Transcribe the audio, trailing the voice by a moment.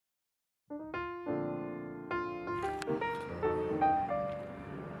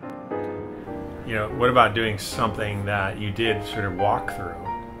You know, what about doing something that you did sort of walk through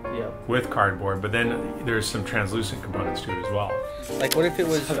with cardboard, but then there's some translucent components to it as well? Like, what if it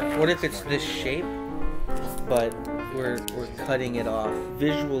was? What if it's this shape, but we're cutting it off?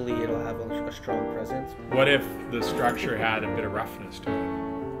 Visually, it'll have a strong presence. What if the structure had a bit of roughness to it?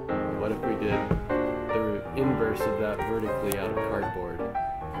 What if we did the inverse of that vertically out of cardboard?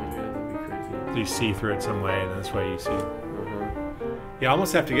 That'd be crazy. Do you see through it some way, and that's why you see it? You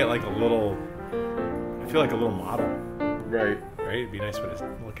almost have to get like a little, I feel like a little model. Right. Right? It'd be nice way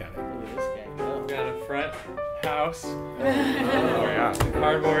to look at it. Look at this guy. Oh. Got a front house. Oh yeah.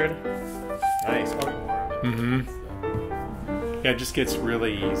 Cardboard. Nice. Mm-hmm. Yeah, it just gets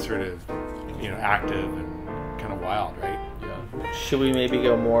really sort of, you know, active and kind of wild, right? Yeah. Should we maybe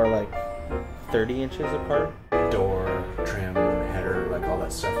go more like 30 inches apart? Door, trim, header, like all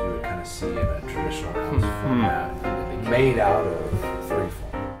that stuff you would kind of see in a traditional house format, made out of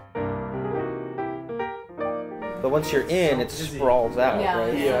freeform. But once you're in, it just sprawls out,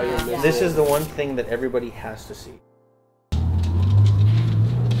 right? Yeah. This is the one thing that everybody has to see.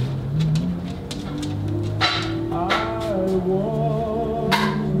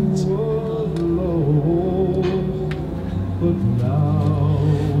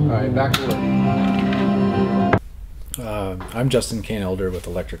 Alright, back to work. I'm Justin Kane Elder with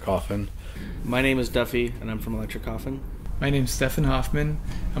Electric Coffin. My name is Duffy, and I'm from Electric Coffin. My name's Stefan Hoffman.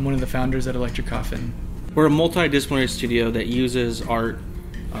 I'm one of the founders at Electric Coffin. We're a multidisciplinary studio that uses art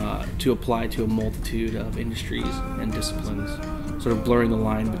to apply to a multitude of industries and disciplines, sort of blurring the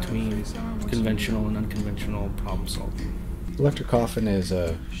line between conventional and unconventional problem solving. Electric Coffin is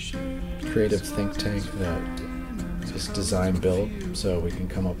a creative think tank that is design build, so we can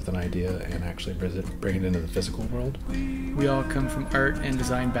come up with an idea and actually bring it into the physical world. We all come from art and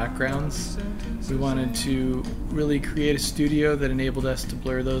design backgrounds. We wanted to really create a studio that enabled us to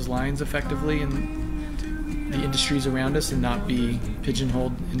blur those lines effectively in the industries around us and not be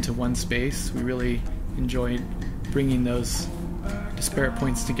pigeonholed into one space. We really enjoyed bringing those disparate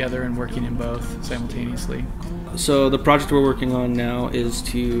points together and working in both simultaneously. So the project we're working on now is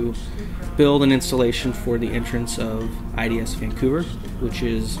to build an installation for the entrance of IDS Vancouver, which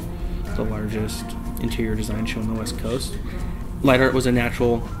is the largest interior design show on the West Coast. LightArt was a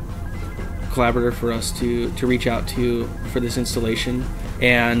natural collaborator for us to reach out to for this installation,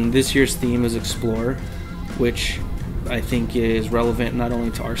 and this year's theme is Explore, which I think is relevant not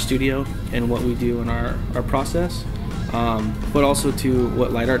only to our studio and what we do in our process, but also to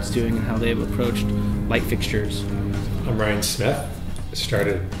what LightArt's doing and how they've approached light fixtures. I'm Ryan Smith. I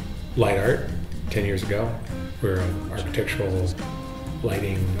started LightArt 10 years ago. We're an architectural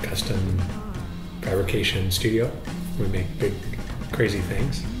lighting custom fabrication studio. We make big, crazy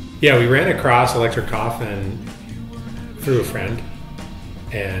things. Yeah, we ran across Electric Coffin through a friend,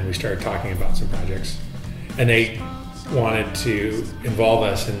 and we started talking about some projects. And they wanted to involve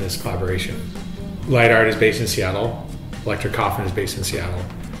us in this collaboration. LightArt is based in Seattle. Electric Coffin is based in Seattle.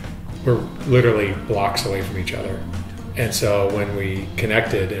 We're literally blocks away from each other. And so when we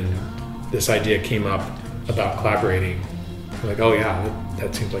connected and this idea came up about collaborating, we're like, oh yeah,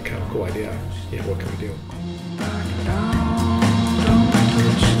 that seems like kind of a cool idea. Yeah, what can we do?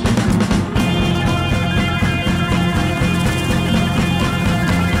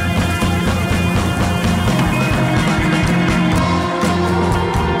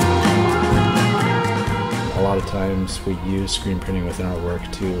 A lot of times we use screen printing within our work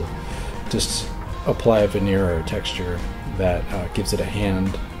to just apply a veneer or a texture that gives it a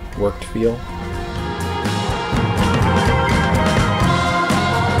hand-worked feel.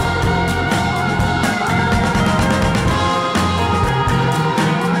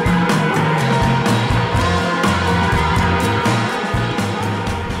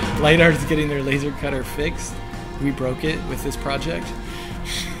 LightArt's getting their laser cutter fixed. We broke it with this project.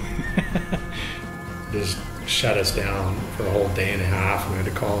 Just shut us down for a whole day and a half, and we had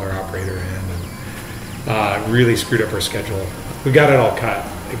to call our operator in, and really screwed up our schedule. We got it all cut.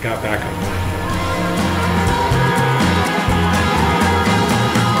 It got back online.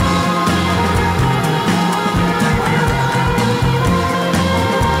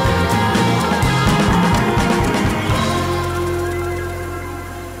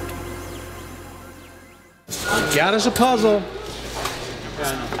 Got us a puzzle.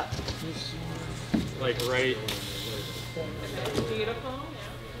 Like right.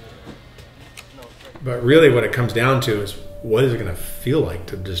 But really what it comes down to is, what is it going to feel like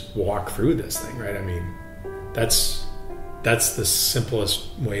to just walk through this thing, right? I mean, that's the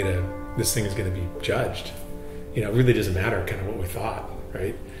simplest way this thing is going to be judged. You know, it really doesn't matter kind of what we thought,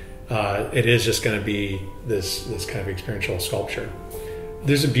 right? it is just going to be this kind of experiential sculpture.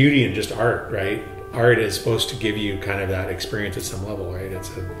 There's a beauty in just art, right? Art is supposed to give you kind of that experience at some level, right? It's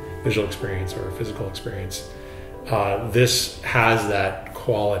a visual experience or a physical experience. This has that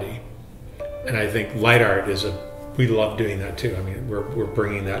quality, and I think light art we love doing that too. I mean, we're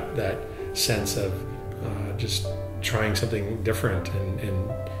bringing that sense of just trying something different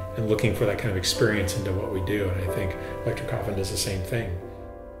and looking for that kind of experience into what we do. And I think Electric Coffin does the same thing.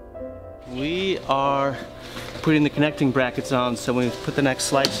 We are putting the connecting brackets on, so when we put the next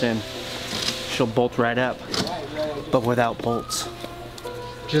slice in, she'll bolt right up, but without bolts.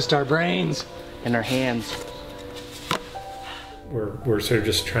 Just our brains. And our hands. We're sort of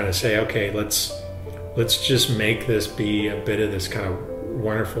just trying to say, okay, let's just make this be a bit of this kind of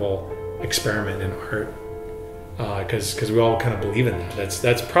wonderful experiment in art, because we all kind of believe in that.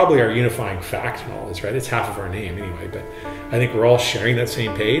 That's probably our unifying fact in all this, right? It's half of our name anyway, but I think we're all sharing that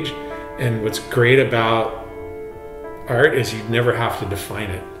same page. And what's great about art is you never have to define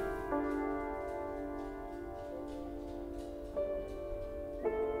it.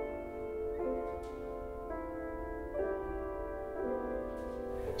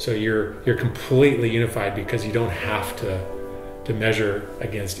 So you're completely unified because you don't have to measure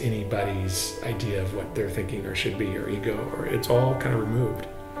against anybody's idea of what they're thinking or should be or ego, or it's all kind of removed.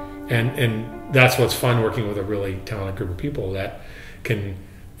 And that's what's fun, working with a really talented group of people that can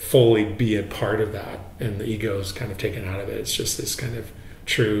fully be a part of that, and the ego's kind of taken out of it. It's just this kind of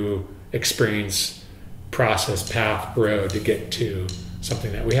true experience, process, path, road to get to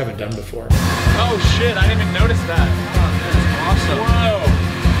something that we haven't done before. Oh shit, I didn't even notice that. Awesome. Whoa.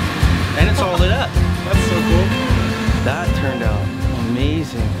 And it's all lit up. That's so cool. That turned out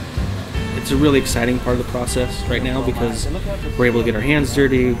amazing. It's a really exciting part of the process right now because we're able to get our hands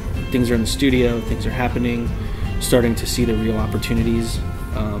dirty, things are in the studio, things are happening, starting to see the real opportunities.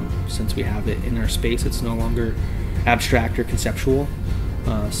 Since we have it in our space, it's no longer abstract or conceptual.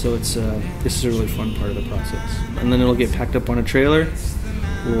 So this is a really fun part of the process. And then it'll get packed up on a trailer.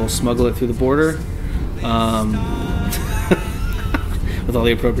 We'll smuggle it through the border with all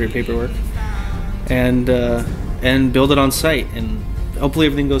the appropriate paperwork, and build it on site. And hopefully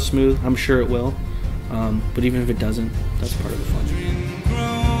everything goes smooth. I'm sure it will. But even if it doesn't, that's part of the fun.